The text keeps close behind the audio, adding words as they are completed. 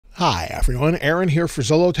Hi everyone, Aaron here for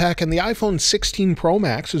Zollotech, and the iPhone 16 Pro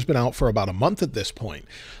Max has been out for about a month at this point.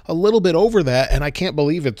 A little bit over that, and I can't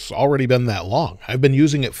believe it's already been that long. I've been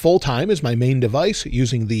using it full time as my main device,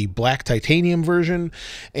 using the black titanium version,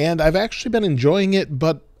 and I've actually been enjoying it,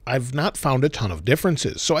 but I've not found a ton of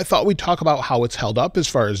differences. So I thought we'd talk about how it's held up as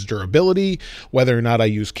far as durability, whether or not I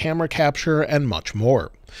use camera capture, and much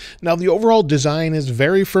more. Now, the overall design is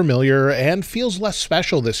very familiar and feels less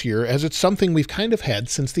special this year, as it's something we've kind of had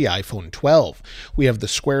since the iPhone 12. We have the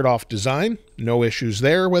squared off design, no issues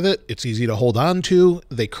there with it, it's easy to hold on to,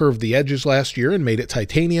 they curved the edges last year and made it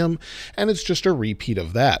titanium, and it's just a repeat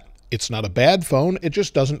of that. It's not a bad phone, it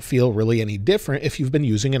just doesn't feel really any different if you've been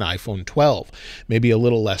using an iPhone 12. Maybe a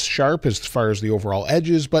little less sharp as far as the overall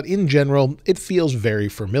edges, but in general, it feels very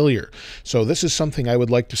familiar. So this is something I would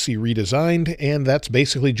like to see redesigned, and that's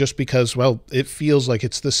basically just because, well, it feels like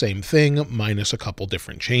it's the same thing minus a couple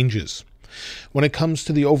different changes. When it comes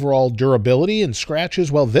to the overall durability and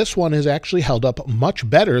scratches, well, this one has actually held up much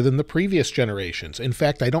better than the previous generations. In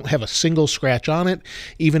fact, I don't have a single scratch on it.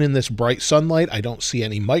 Even in this bright sunlight, I don't see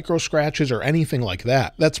any micro scratches or anything like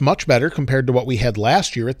that. That's much better compared to what we had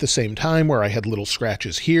last year at the same time, where I had little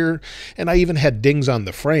scratches here, and I even had dings on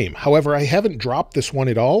the frame. However, I haven't dropped this one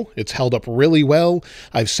at all. It's held up really well.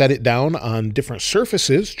 I've set it down on different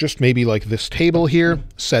surfaces, just maybe like this table here,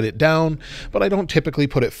 set it down, but I don't typically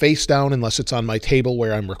put it face down unless it's on my table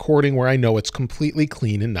where I'm recording, where I know it's completely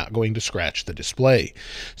clean and not going to scratch the display.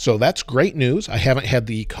 So that's great news. I haven't had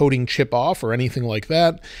the coating chip off or anything like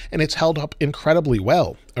that, and it's held up incredibly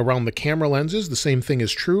well. Around the camera lenses, the same thing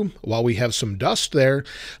is true. While we have some dust there,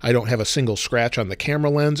 I don't have a single scratch on the camera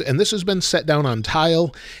lens, and this has been set down on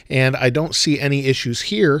tile, and I don't see any issues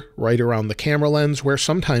here right around the camera lens where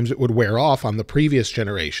sometimes it would wear off on the previous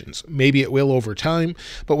generations. Maybe it will over time,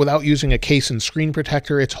 but without using a case and screen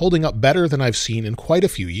protector, it's holding up better than I've seen in quite a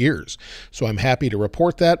few years. So I'm happy to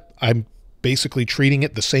report that. I'm basically treating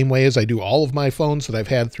it the same way as I do all of my phones that I've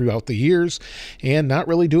had throughout the years, and not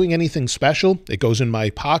really doing anything special. It goes in my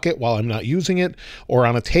pocket while I'm not using it, or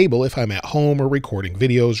on a table if I'm at home or recording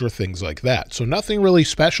videos or things like that. So nothing really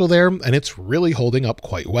special there, and it's really holding up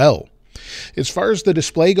quite well. As far as the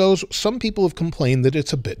display goes, some people have complained that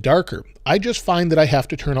it's a bit darker. I just find that I have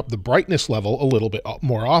to turn up the brightness level a little bit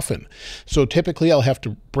more often. So typically I'll have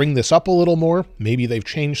to bring this up a little more. Maybe they've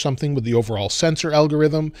changed something with the overall sensor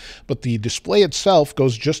algorithm, but the display itself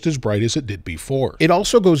goes just as bright as it did before. It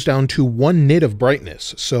also goes down to 1 nit of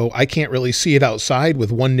brightness, so I can't really see it outside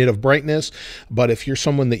with 1 nit of brightness, but if you're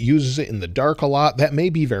someone that uses it in the dark a lot, that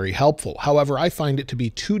may be very helpful. However, I find it to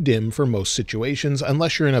be too dim for most situations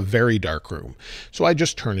unless you're in a very dark room. So I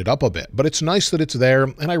just turn it up a bit, but it's nice that it's there,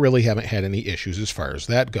 and I really haven't had any issues as far as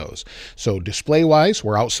that goes. So display wise,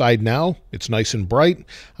 we're outside now. It's nice and bright.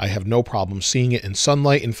 I have no problem seeing it in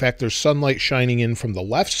sunlight. In fact, there's sunlight shining in from the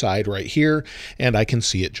left side right here, and I can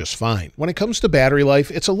see it just fine. When it comes to battery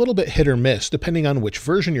life, it's a little bit hit or miss depending on which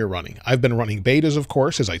version you're running. I've been running betas, of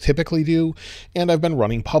course, as I typically do, and I've been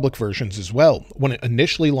running public versions as well. When it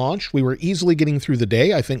initially launched, we were easily getting through the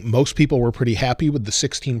day. I think most people were pretty happy with the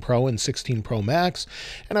 16 Pro and 16 Pro Max,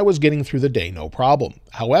 and I was getting through the day no problem.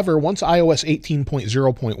 However, once iOS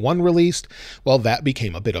 18.0.1 released, well, that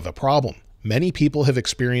became a bit of a problem. Many people have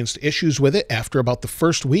experienced issues with it. After about the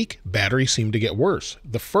first week, battery seemed to get worse.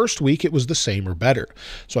 The first week, it was the same or better.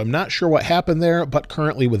 So I'm not sure what happened there, but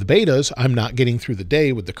currently with betas, I'm not getting through the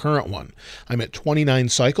day with the current one. I'm at 29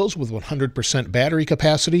 cycles with 100% battery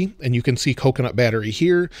capacity, and you can see coconut battery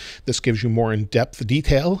here. This gives you more in-depth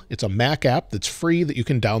detail. It's a Mac app that's free that you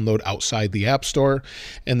can download outside the App Store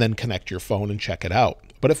and then connect your phone and check it out.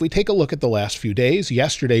 But if we take a look at the last few days,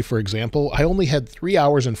 yesterday, for example, I only had 3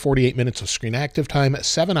 hours and 48 minutes of screen active time,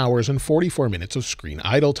 7 hours and 44 minutes of screen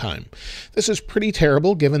idle time. This is pretty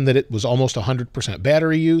terrible given that it was almost 100%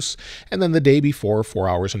 battery use, and then the day before, 4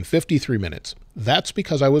 hours and 53 minutes. That's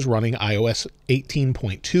because I was running iOS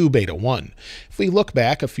 18.2 Beta 1. If we look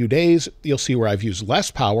back a few days, you'll see where I've used less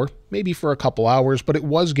power, maybe for a couple hours, but it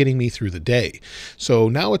was getting me through the day. So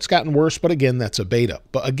now it's gotten worse, but again, that's a beta.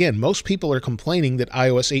 But again, most people are complaining that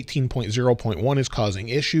iOS 18.0.1 is causing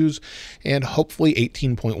issues, and hopefully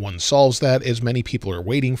 18.1 solves that, as many people are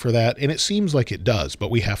waiting for that, and it seems like it does, but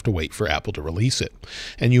we have to wait for Apple to release it.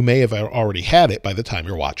 And you may have already had it by the time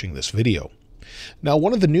you're watching this video. Now,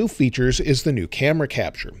 one of the new features is the new camera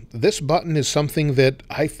capture. This button is something that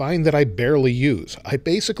I find that I barely use. I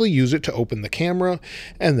basically use it to open the camera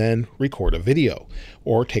and then record a video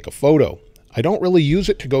or take a photo. I don't really use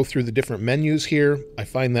it to go through the different menus here. I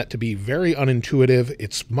find that to be very unintuitive.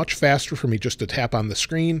 It's much faster for me just to tap on the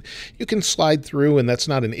screen. You can slide through, and that's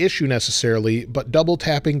not an issue necessarily, but double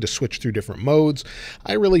tapping to switch through different modes,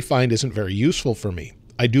 I really find isn't very useful for me.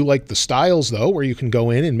 I do like the styles though, where you can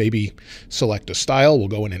go in and maybe select a style. We'll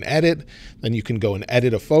go in and edit. Then you can go and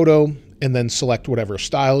edit a photo and then select whatever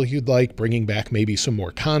style you'd like, bringing back maybe some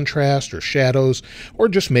more contrast or shadows, or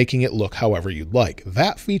just making it look however you'd like.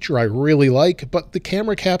 That feature I really like, but the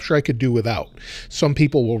camera capture I could do without. Some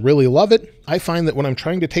people will really love it. I find that when I'm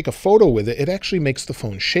trying to take a photo with it, it actually makes the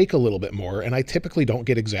phone shake a little bit more, and I typically don't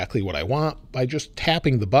get exactly what I want by just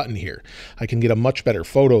tapping the button here. I can get a much better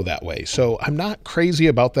photo that way. So I'm not crazy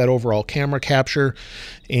about that overall camera capture,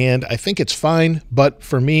 and I think it's fine, but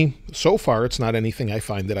for me, so far, it's not anything I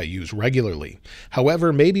find that I use regularly.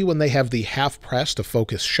 However, maybe when they have the half press to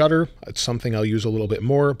focus shutter, it's something I'll use a little bit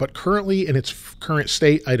more, but currently in its current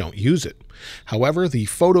state, I don't use it. However, the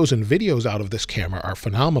photos and videos out of this camera are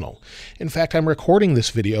phenomenal. In fact, I'm recording this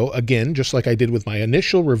video again, just like I did with my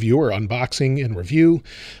initial review or unboxing and review,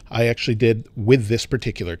 I actually did with this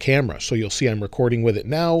particular camera. So you'll see I'm recording with it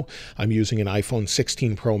now. I'm using an iPhone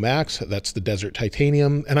 16 Pro Max, that's the Desert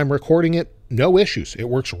Titanium, and I'm recording it. No issues. It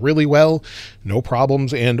works really well, no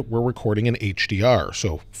problems, and we're recording in HDR.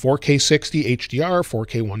 So 4K 60 HDR,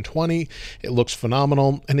 4K 120, it looks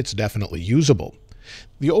phenomenal, and it's definitely usable.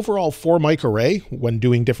 The overall 4-mic array, when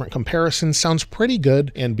doing different comparisons, sounds pretty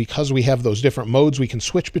good, and because we have those different modes we can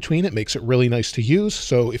switch between, it makes it really nice to use.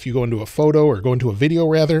 So if you go into a photo, or go into a video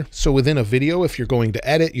rather, so within a video, if you're going to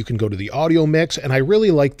edit, you can go to the audio mix, and I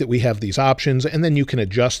really like that we have these options, and then you can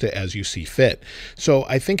adjust it as you see fit. So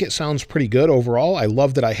I think it sounds pretty good overall. I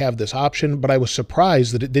love that I have this option, but I was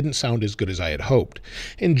surprised that it didn't sound as good as I had hoped.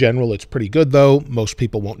 In general, it's pretty good though. Most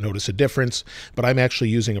people won't notice a difference, but I'm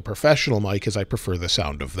actually using a professional mic as I prefer the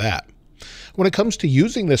sound of that. When it comes to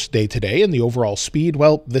using this day to day and the overall speed,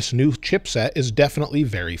 well, this new chipset is definitely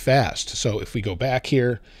very fast. So if we go back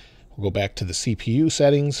here, we'll go back to the CPU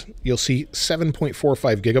settings, you'll see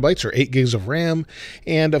 7.45 gigabytes or 8 gigs of RAM.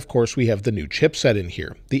 And of course, we have the new chipset in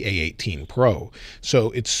here, the A18 Pro.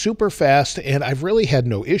 So it's super fast, and I've really had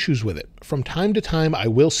no issues with it. From time to time, I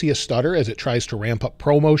will see a stutter as it tries to ramp up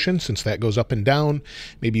ProMotion, since that goes up and down.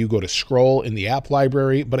 Maybe you go to scroll in the app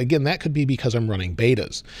library, but again, that could be because I'm running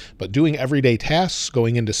betas. But doing everyday tasks,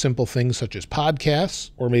 going into simple things such as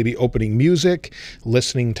podcasts, or maybe opening music,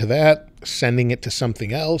 listening to that, sending it to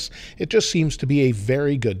something else, it just seems to be a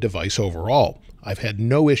very good device overall. I've had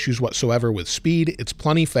no issues whatsoever with speed. It's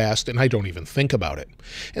plenty fast, and I don't even think about it.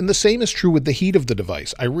 And the same is true with the heat of the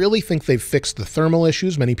device. I really think they've fixed the thermal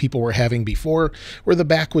issues many people were having before, where the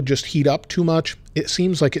back would just heat up too much. It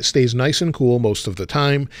seems like it stays nice and cool most of the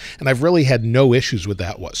time, and I've really had no issues with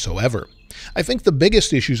that whatsoever. I think the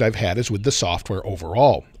biggest issues I've had is with the software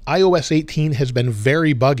overall. iOS 18 has been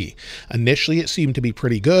very buggy. Initially, it seemed to be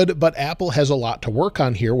pretty good, but Apple has a lot to work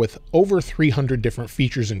on here with over 300 different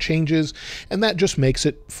features and changes, and that just makes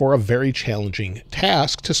it for a very challenging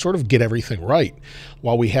task to sort of get everything right.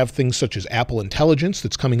 While we have things such as Apple Intelligence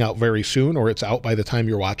that's coming out very soon, or it's out by the time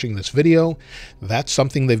you're watching this video, that's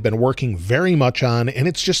something they've been working very much on, and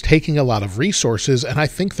it's just taking a lot of resources, and I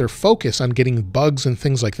think their focus on getting bugs and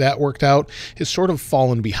things like that worked out has sort of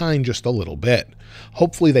fallen behind just a little bit.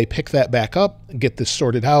 Hopefully they pick that back up, get this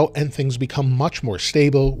sorted out, and things become much more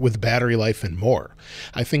stable with battery life and more.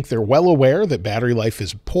 I think they're well aware that battery life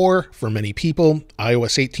is poor for many people.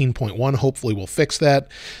 iOS 18.1 hopefully will fix that,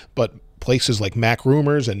 but places like Mac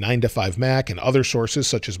Rumors and 9to5Mac and other sources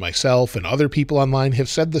such as myself and other people online have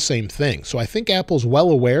said the same thing. So I think Apple's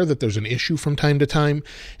well aware that there's an issue from time to time,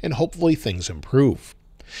 and hopefully things improve.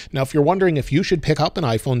 Now, if you're wondering if you should pick up an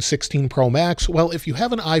iPhone 16 Pro Max, well, if you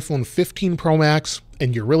have an iPhone 15 Pro Max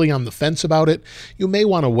and you're really on the fence about it, you may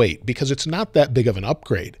want to wait because it's not that big of an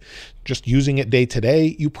upgrade. Just using it day to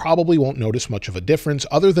day, you probably won't notice much of a difference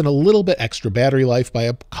other than a little bit extra battery life by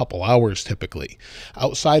a couple hours typically.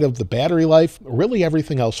 Outside of the battery life, really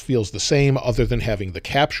everything else feels the same other than having the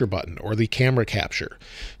capture button or the camera capture,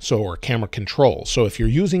 or camera control. So if you're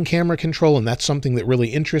using camera control and that's something that really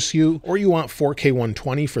interests you, or you want 4K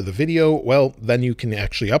 120 for the video, well, then you can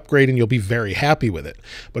actually upgrade and you'll be very happy with it.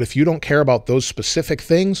 But if you don't care about those specific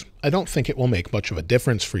things, I don't think it will make much of a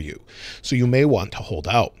difference for you. So you may want to hold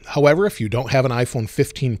out. However, if you don't have an iPhone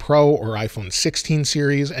 15 Pro or iPhone 16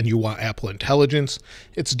 series and you want Apple Intelligence,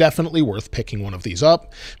 it's definitely worth picking one of these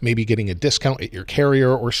up, maybe getting a discount at your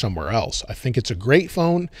carrier or somewhere else. I think it's a great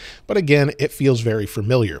phone, but again, it feels very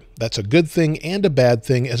familiar. That's a good thing and a bad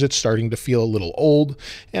thing as it's starting to feel a little old,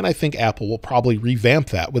 and I think Apple will probably revamp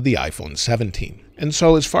that with the iPhone 17. And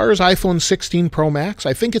so as far as iPhone 16 Pro Max,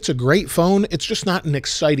 I think it's a great phone. It's just not an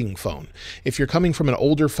exciting phone. If you're coming from an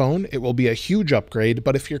older phone, it will be a huge upgrade,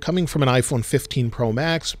 but if you're coming from an iPhone 15 Pro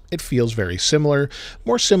Max, it feels very similar,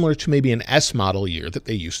 more similar to maybe an S model year that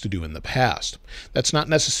they used to do in the past. That's not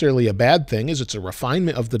necessarily a bad thing, as it's a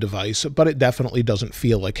refinement of the device, but it definitely doesn't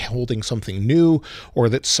feel like holding something new or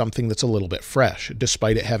that's something that's a little bit fresh,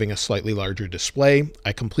 despite it having a slightly larger display.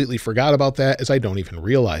 I completely forgot about that, as I don't even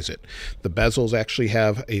realize it. The bezels actually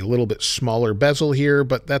have a little bit smaller bezel here,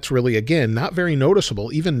 but that's really, again, not very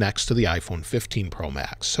noticeable even next to the iPhone 15 Pro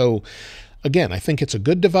Max. So again, I think it's a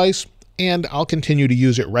good device, and I'll continue to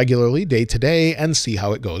use it regularly day to day and see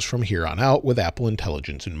how it goes from here on out with Apple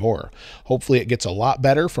Intelligence and more. Hopefully it gets a lot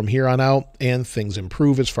better from here on out and things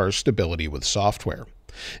improve as far as stability with software.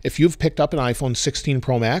 If you've picked up an iPhone 16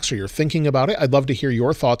 Pro Max or you're thinking about it, I'd love to hear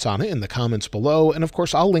your thoughts on it in the comments below. And of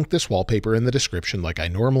course, I'll link this wallpaper in the description like I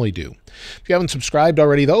normally do. If you haven't subscribed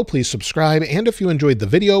already though, please subscribe. And if you enjoyed the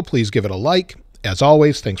video, please give it a like. As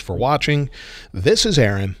always, thanks for watching. This is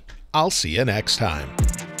Aaron. I'll see you next time.